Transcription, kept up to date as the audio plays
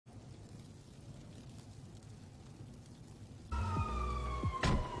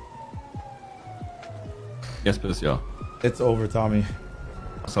Yes, please, yeah. It's over, Tommy.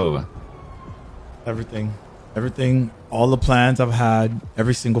 It's over. Everything. Everything. All the plans I've had.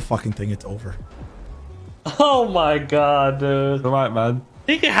 Every single fucking thing. It's over. Oh my god, dude. It's all right, man.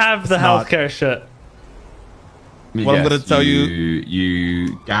 You can have the healthcare shit. What I'm gonna tell you,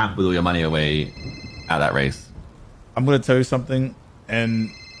 you gambled all your money away at that race. I'm gonna tell you something, and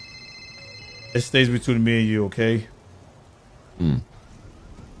it stays between me and you, okay?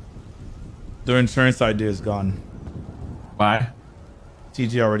 The insurance idea is gone. Why?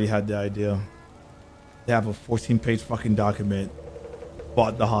 TG already had the idea. They have a 14-page fucking document.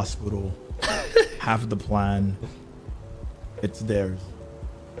 Bought the hospital. Half of the plan. It's theirs.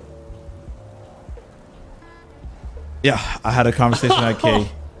 Yeah, I had a conversation at K.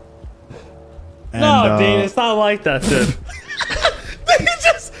 And, no, Dean, it's not like that, dude.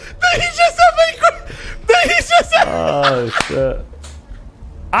 Oh shit!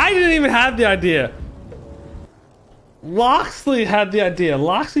 I didn't even have the idea. Loxley had the idea.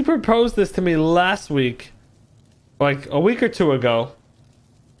 Loxley proposed this to me last week, like a week or two ago,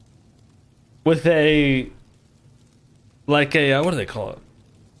 with what do they call it?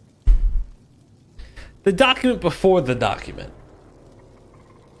 The document before the document.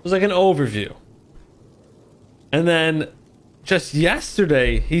 It was like an overview. And then just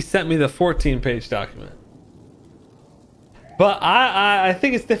yesterday, he sent me the 14-page document. But I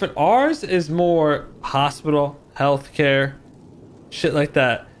think it's different. Ours is more hospital, healthcare, shit like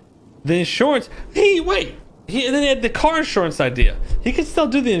that. The insurance, and then he had the car insurance idea. He can still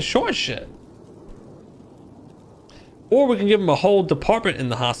do the insurance shit. Or we can give him a whole department in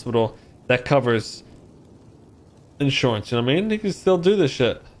the hospital that covers insurance, you know what I mean? He can still do this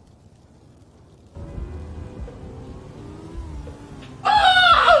shit.